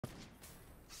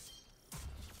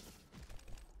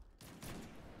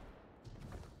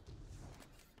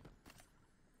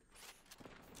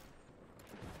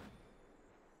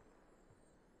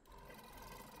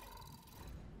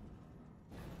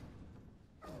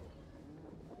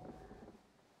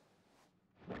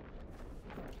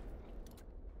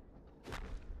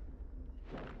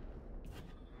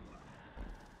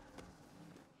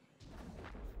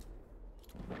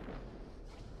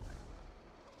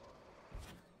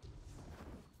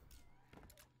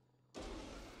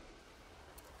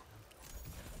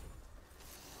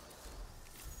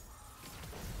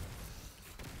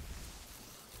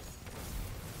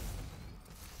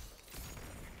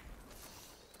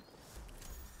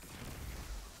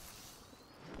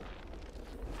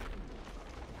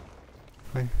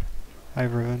Wait, I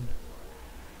have Riven.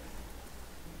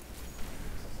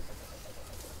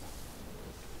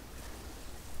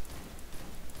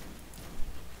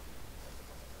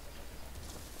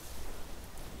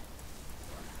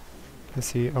 I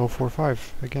see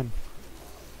 045 again.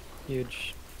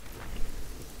 Huge.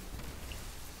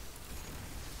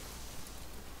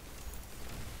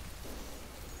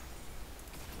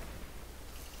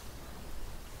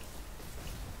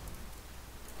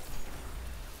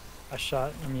 I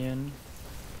shot immune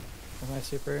with my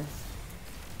super.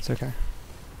 It's okay.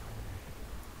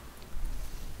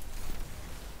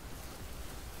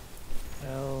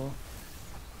 L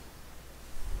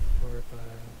 4 5.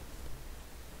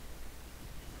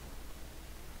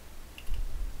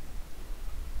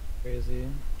 Crazy.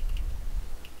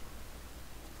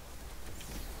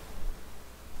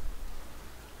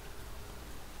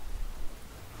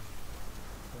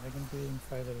 Dragon breathing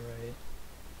fire to the right.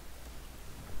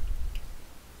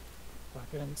 Fuck,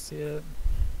 I didn't see it.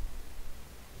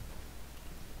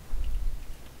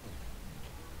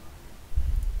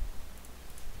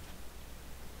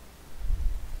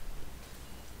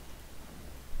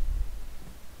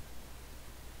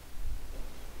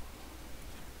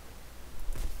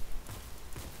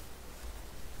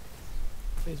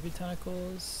 Please be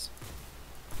tentacles.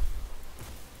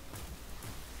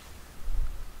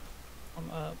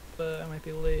 I'm up, but I might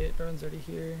be late. Everyone's already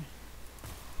here.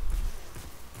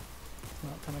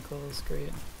 Not tentacles,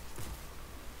 great.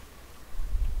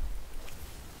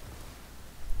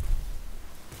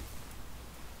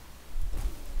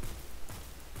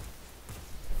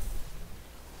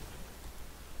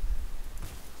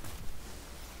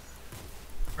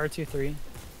 R23.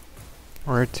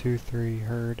 Or 2-3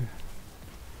 heard.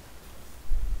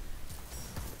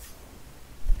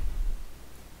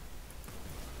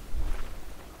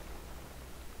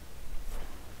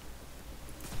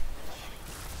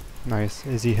 Nice.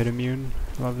 Is he hit immune?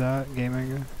 Love that.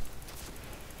 Gaming.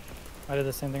 I did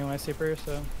the same thing on my super,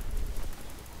 so.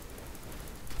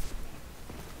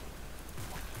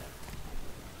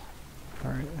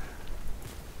 Alright.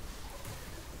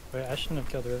 Wait, I shouldn't have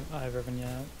killed Riven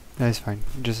yet. That's fine.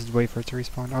 Just wait for it to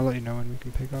respawn. I'll let you know when we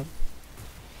can pick up.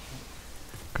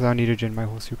 Cause I need to gen my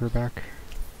whole super back.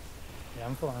 Yeah,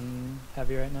 I'm full on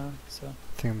heavy right now, so.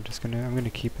 I think I'm gonna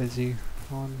keep Izzy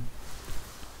on.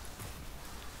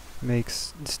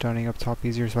 Makes stunning up top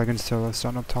easier so I can solo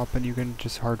stun up top and you can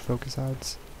just hard focus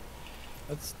ads.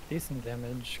 That's decent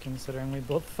damage considering we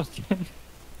both fucking.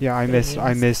 Yeah, I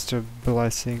Minions. missed a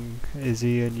blessing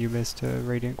Izzy and you missed a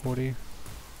radiant quality.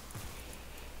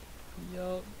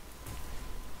 Yup.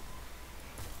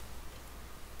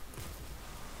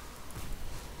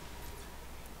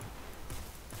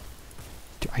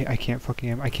 Dude, I can't fucking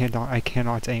aim. I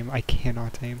cannot aim. I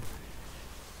cannot aim.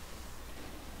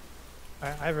 I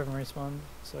have Riven respawn,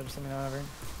 so just let me know whenever.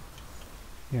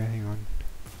 Yeah, hang on.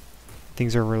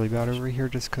 Things are really bad over here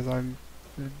just cause I'm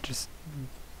just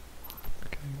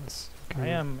okay, let's I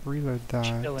am reload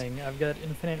that. chilling. I've got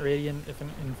infinite radiant,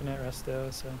 infinite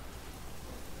resto, so.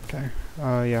 Okay.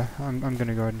 Yeah, I'm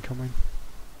gonna go ahead and kill mine.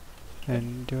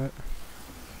 And do it.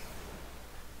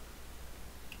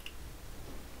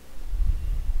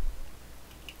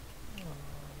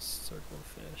 Circle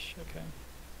fish, okay.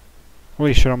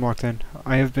 Holy shit, I'm locked in.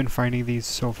 I have been finding these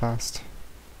so fast.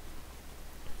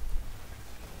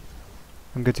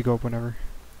 I'm good to go up whenever.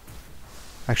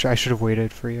 Actually, I should have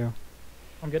waited for you.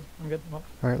 I'm good, well,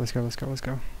 Alright, let's go, let's go, let's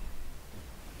go.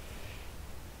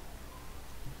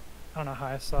 I don't know how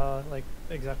I saw, like,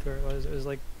 exactly where it was. It was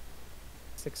like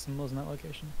 6 symbols in that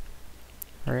location.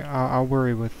 Alright, I'll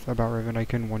worry about Riven. I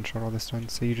can one-shot all this done,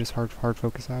 so you just hard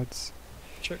focus ads.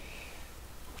 Sure.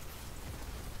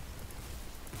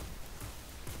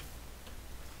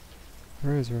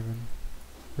 Where is Riven?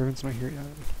 Riven's not here yet.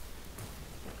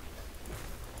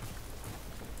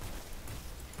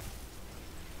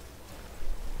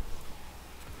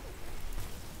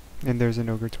 And there's an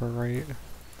ogre to our right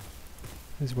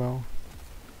as well.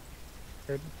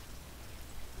 Good.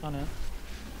 On it.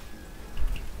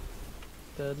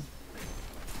 Dead.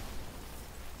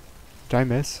 Did I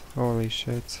miss? Holy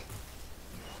shit.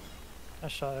 I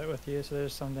shot it with you, so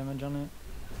there's some damage on it.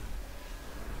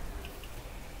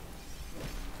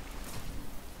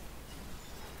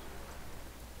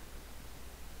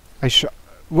 I shot.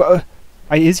 What?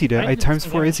 I Izzy'd it. I did times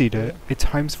some 4 damage Izzy'd to it. I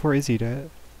times 4 Izzy'd it.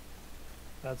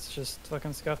 That's just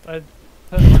fucking scuffed. I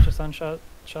put a bunch of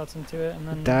shots into it, and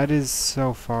then. That is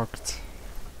so fucked.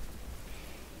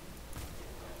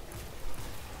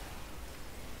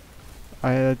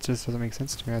 That just doesn't make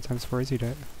sense to me. I times 4 Izzy'd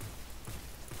it.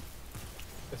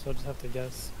 Guess I'll just have to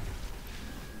guess.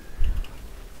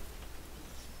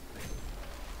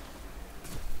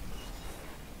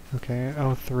 Okay,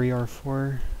 L3,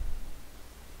 R4.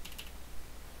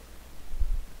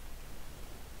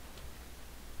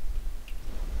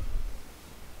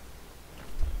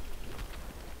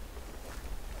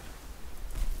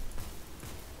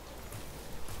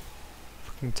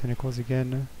 Fucking tentacles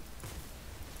again.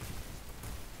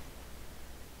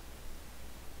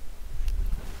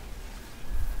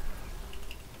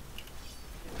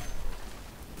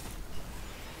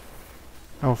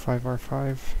 L5,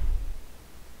 R5.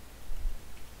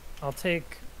 I'll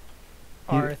take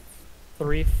You-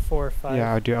 R3, 4, 5.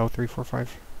 Yeah, I'll do L3, 4,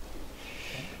 5.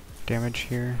 Okay. Damage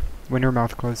here. When her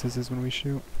mouth closes is when we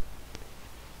shoot.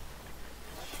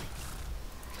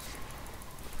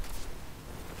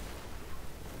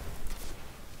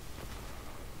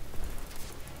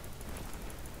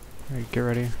 Alright, get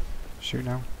ready. Shoot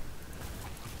now.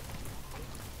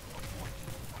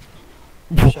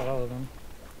 Shot all of them.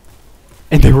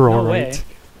 And they were No alright. way.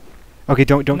 Okay,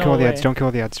 don't No kill all the ads. way. Don't kill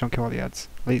all the ads. Don't kill all the ads.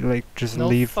 Just No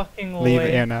leave fucking leave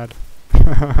way. and add.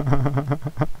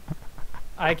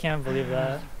 I can't believe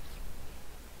that.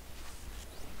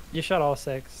 You shot all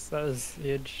 6. That was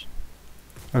huge.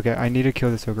 Okay, I need to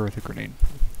kill this ogre with a grenade.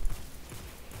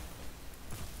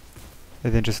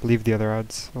 And then just leave the other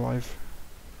ads alive.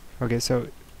 Okay, so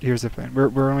here's the plan.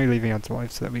 We're only leaving ads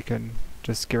alive so that we can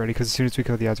just get ready. Because as soon as we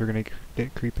kill the ads, we're gonna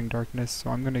get creeping darkness. So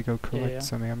I'm gonna go collect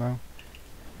some ammo.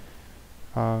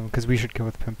 Because we should kill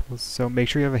with pimples. So make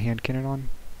sure you have a hand cannon on.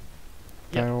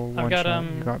 Yep, That'll I've one got, shot.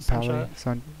 You got Pally.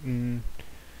 Sunshot.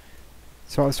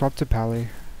 So I'll swap to Pally.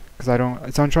 Because I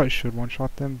don't. Sunshot should one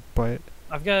shot them, but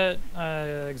I've got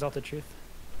Exalted Truth.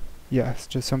 yes,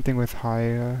 just something with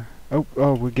high.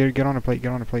 Oh, we get on a plate.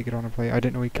 Get on a plate. Get on a plate. I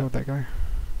didn't know he killed that guy.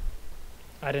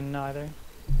 I didn't know either.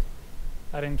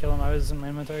 I didn't kill him. I was in my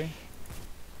inventory.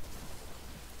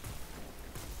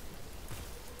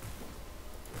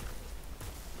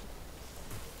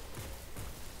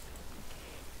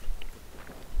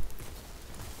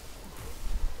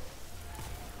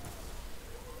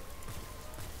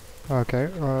 Okay.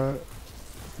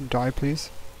 Die, please.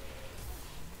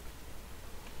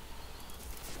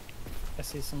 I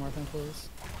see some more pimples.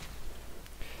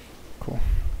 Cool.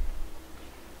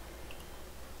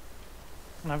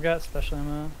 And I've got special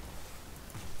ammo.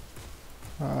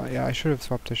 Yeah, I should have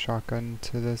swapped a shotgun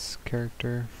to this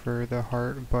character for the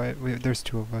heart, but there's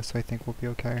 2 of us, so I think we'll be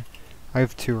okay. I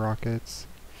have 2 rockets.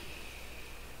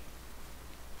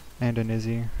 And an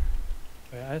Izzy.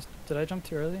 Wait, did I jump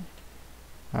too early?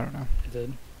 I don't know. I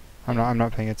did. I'm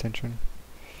not paying attention.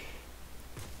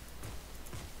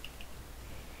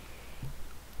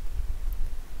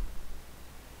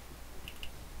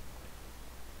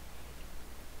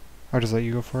 I'll just let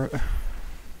you go for it.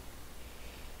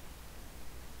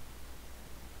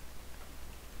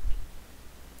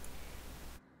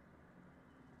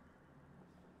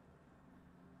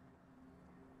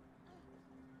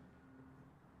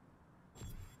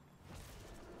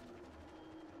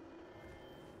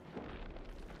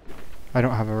 I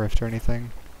don't have a rift or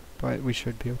anything, but we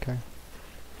should be okay.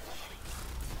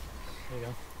 There you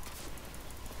go.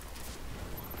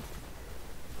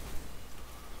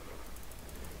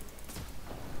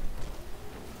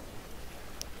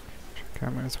 Okay,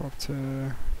 I'm gonna swap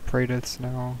to Praetus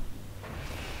now.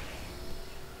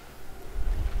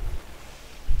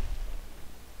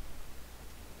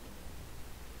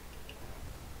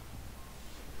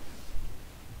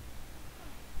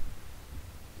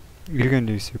 You're gonna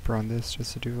do super on this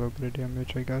just to do a little bit of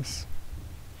damage, I guess.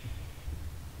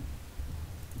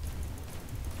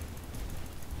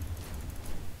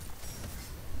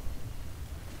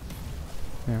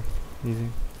 Yeah, easy.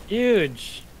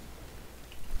 Huge!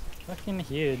 Fucking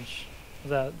huge. Was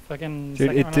that fucking Dude,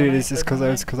 second run dude, away? it's just Third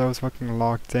run because I was fucking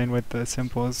locked in with the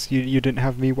symbols. You didn't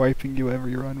have me wiping you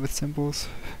every run with symbols.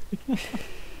 away?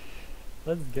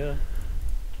 Let's go.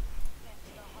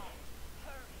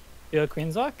 You a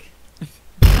Queenswalk?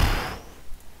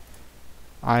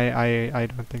 I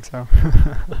don't think so.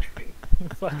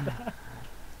 Fuck that.